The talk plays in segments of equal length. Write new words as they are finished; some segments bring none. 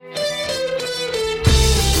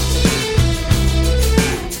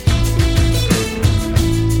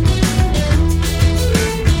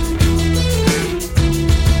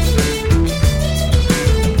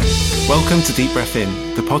Welcome to Deep Breath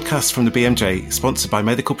In, the podcast from the BMJ, sponsored by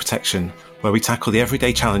Medical Protection, where we tackle the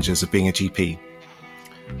everyday challenges of being a GP.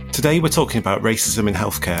 Today we're talking about racism in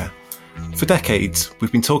healthcare. For decades,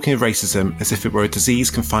 we've been talking of racism as if it were a disease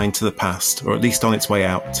confined to the past, or at least on its way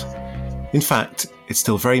out. In fact, it's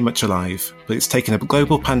still very much alive, but it's taken a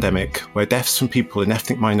global pandemic where deaths from people in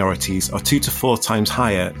ethnic minorities are 2 to 4 times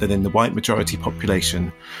higher than in the white majority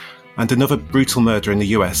population, and another brutal murder in the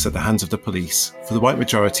US at the hands of the police for the white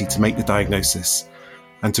majority to make the diagnosis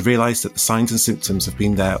and to realise that the signs and symptoms have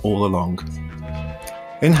been there all along.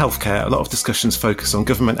 In healthcare, a lot of discussions focus on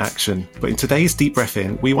government action, but in today's Deep Breath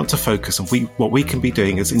In, we want to focus on what we can be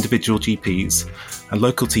doing as individual GPs and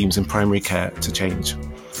local teams in primary care to change.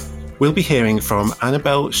 We'll be hearing from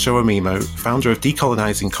Annabel Sowemimo, founder of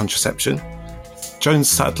Decolonising Contraception, Joan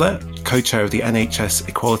Sadler, co-chair of the NHS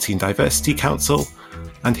Equality and Diversity Council,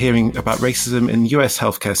 and hearing about racism in the US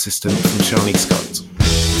healthcare system from Shani Scott.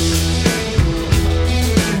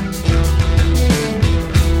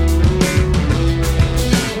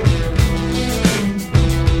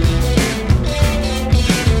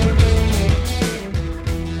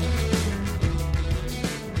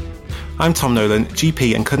 I'm Tom Nolan,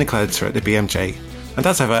 GP and clinical editor at the BMJ, and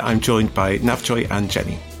as ever I'm joined by Navjoy and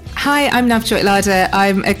Jenny. Hi, I'm Navjoy Lada.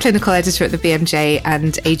 I'm a clinical editor at the BMJ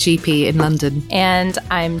and a GP in London. And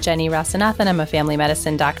I'm Jenny Rasanathan. I'm a family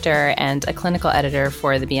medicine doctor and a clinical editor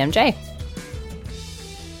for the BMJ.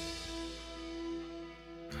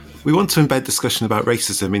 We want to embed discussion about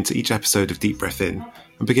racism into each episode of Deep Breath In,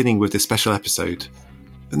 and beginning with this special episode.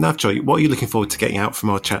 Navjoy, what are you looking forward to getting out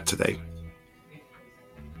from our chat today?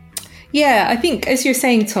 Yeah, I think, as you're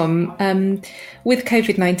saying, Tom, with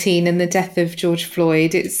COVID-19 and the death of George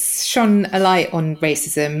Floyd, it's shone a light on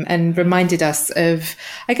racism and reminded us of,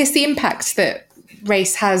 I guess, the impact that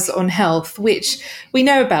race has on health, which we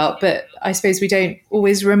know about, but I suppose we don't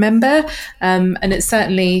always remember. And it's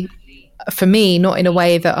certainly, for me, not in a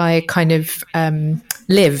way that I kind of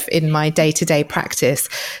live in my day-to-day practice.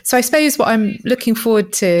 So I suppose what I'm looking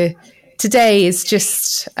forward to today is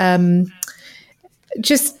just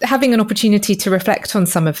having an opportunity to reflect on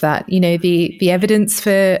some of that, you know, the evidence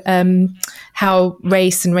for how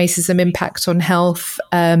race and racism impact on health,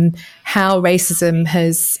 how racism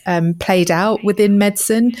has played out within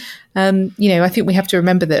medicine. I think we have to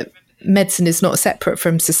remember that medicine is not separate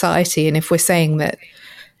from society. And if we're saying that,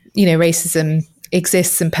 racism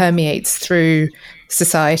exists and permeates through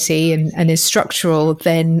society and is structural,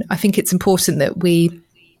 then I think it's important that we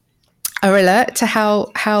are alert to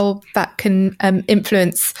how that can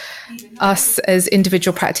influence us as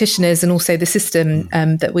individual practitioners and also the system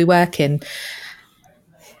that we work in.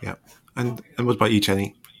 Yeah. And what about you,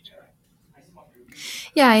 Jenny?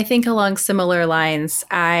 Yeah, I think along similar lines,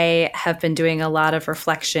 I have been doing a lot of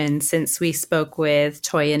reflection since we spoke with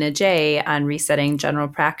Toyin Ajay on resetting general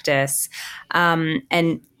practice.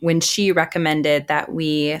 And when she recommended that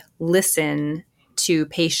we listen to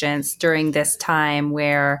patients during this time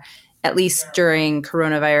where, at least during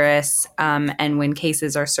coronavirus and when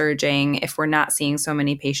cases are surging, if we're not seeing so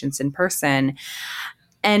many patients in person.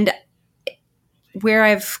 And where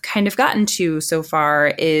I've kind of gotten to so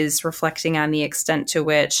far is reflecting on the extent to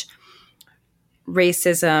which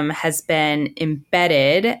racism has been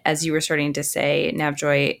embedded, as you were starting to say,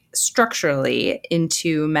 Navjoy, structurally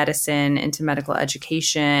into medicine, into medical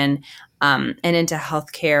education, and into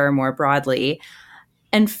healthcare more broadly.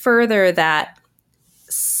 And further, that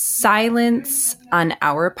silence on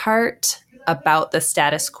our part about the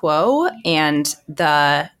status quo and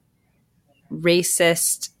the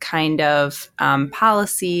racist kind of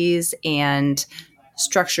policies and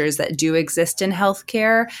structures that do exist in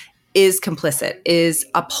healthcare is complicit, is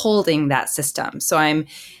upholding that system. So I'm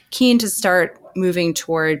keen to start moving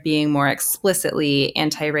toward being more explicitly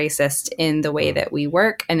anti-racist in the way that we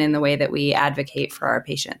work and in the way that we advocate for our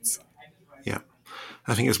patients. Yeah.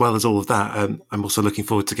 I think as well as all of that, I'm also looking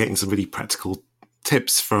forward to getting some really practical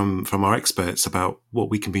tips from our experts about what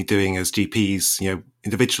we can be doing as GPs,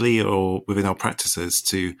 individually or within our practices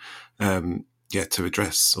to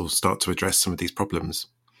address or start to address some of these problems.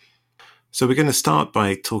 So we're going to start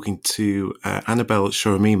by talking to Annabel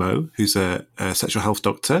Sowemimo, who's a sexual health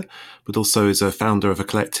doctor, but also is a founder of a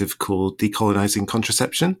collective called Decolonising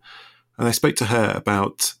Contraception. And I spoke to her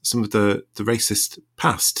about some of the racist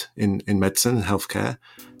past in medicine and healthcare,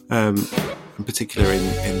 in particular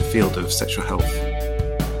in the field of sexual health.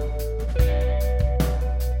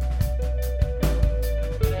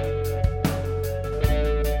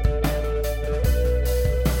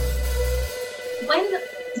 When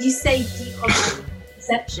you say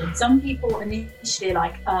deconception, some people initially are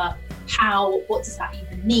like, what does that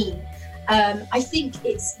even mean? I think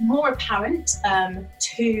it's more apparent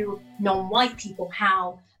to non-white people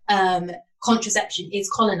how contraception is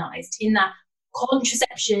colonized, in that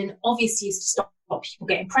contraception obviously is to stop people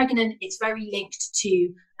getting pregnant. It's very linked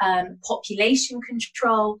to population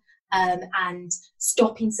control and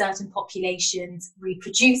stopping certain populations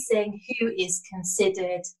reproducing, who is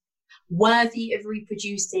considered worthy of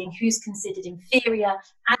reproducing, who's considered inferior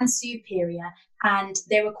and superior. And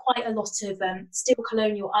there were quite a lot of still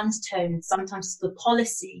colonial undertones sometimes to the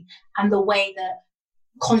policy and the way that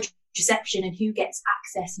contraception and who gets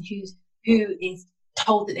access and who is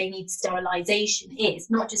told that they need sterilisation is,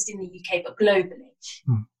 not just in the UK but globally.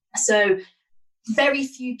 So very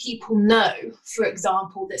few people know, for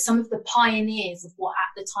example, that some of the pioneers of what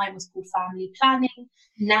at the time was called family planning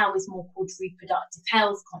now is more called reproductive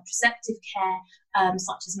health, contraceptive care,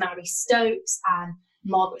 such as Mary Stopes and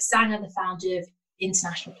Margaret Sanger, the founder of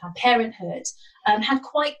International Planned Parenthood, had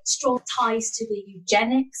quite strong ties to the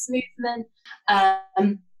eugenics movement.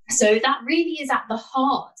 So that really is at the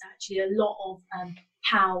heart, actually, a lot of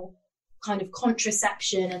how kind of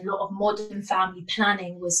contraception and a lot of modern family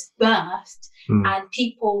planning was birthed. And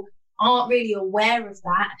people aren't really aware of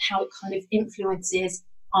that and how it kind of influences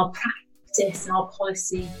our practice and our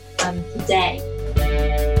policy today.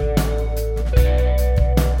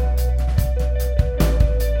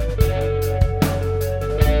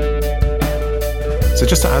 So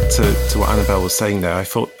just to add to what Annabel was saying there, I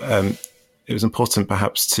thought it was important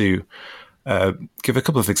perhaps to give a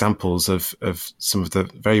couple of examples of some of the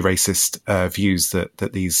very racist views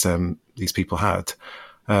that these people had.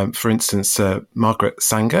 For instance, Margaret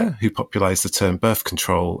Sanger, who popularised the term birth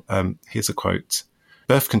control, here's a quote: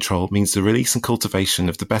 "Birth control means the release and cultivation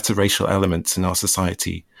of the better racial elements in our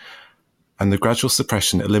society and the gradual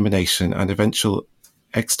suppression, elimination and eventual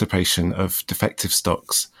extirpation of defective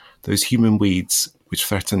stocks, those human weeds which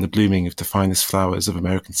threaten the blooming of the finest flowers of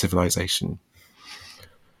American civilization."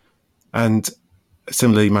 And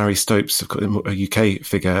similarly, Mary Stopes, a UK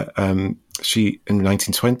figure, she in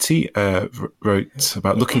 1920 wrote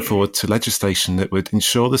about looking forward to legislation that would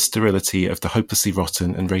ensure the sterility of the hopelessly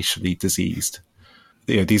rotten and racially diseased.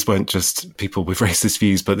 You know, these weren't just people with racist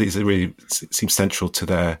views, but these are really seem central to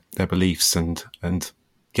their beliefs and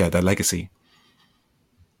their legacy.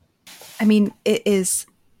 I mean, it's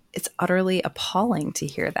utterly appalling to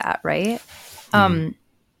hear that, right? And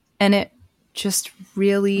it just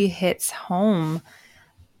really hits home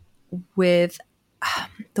with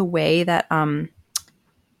the way that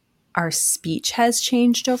our speech has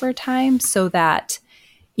changed over time, so that,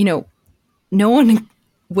 you know, no one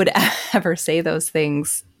would ever say those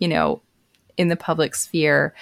things, you know, in the public sphere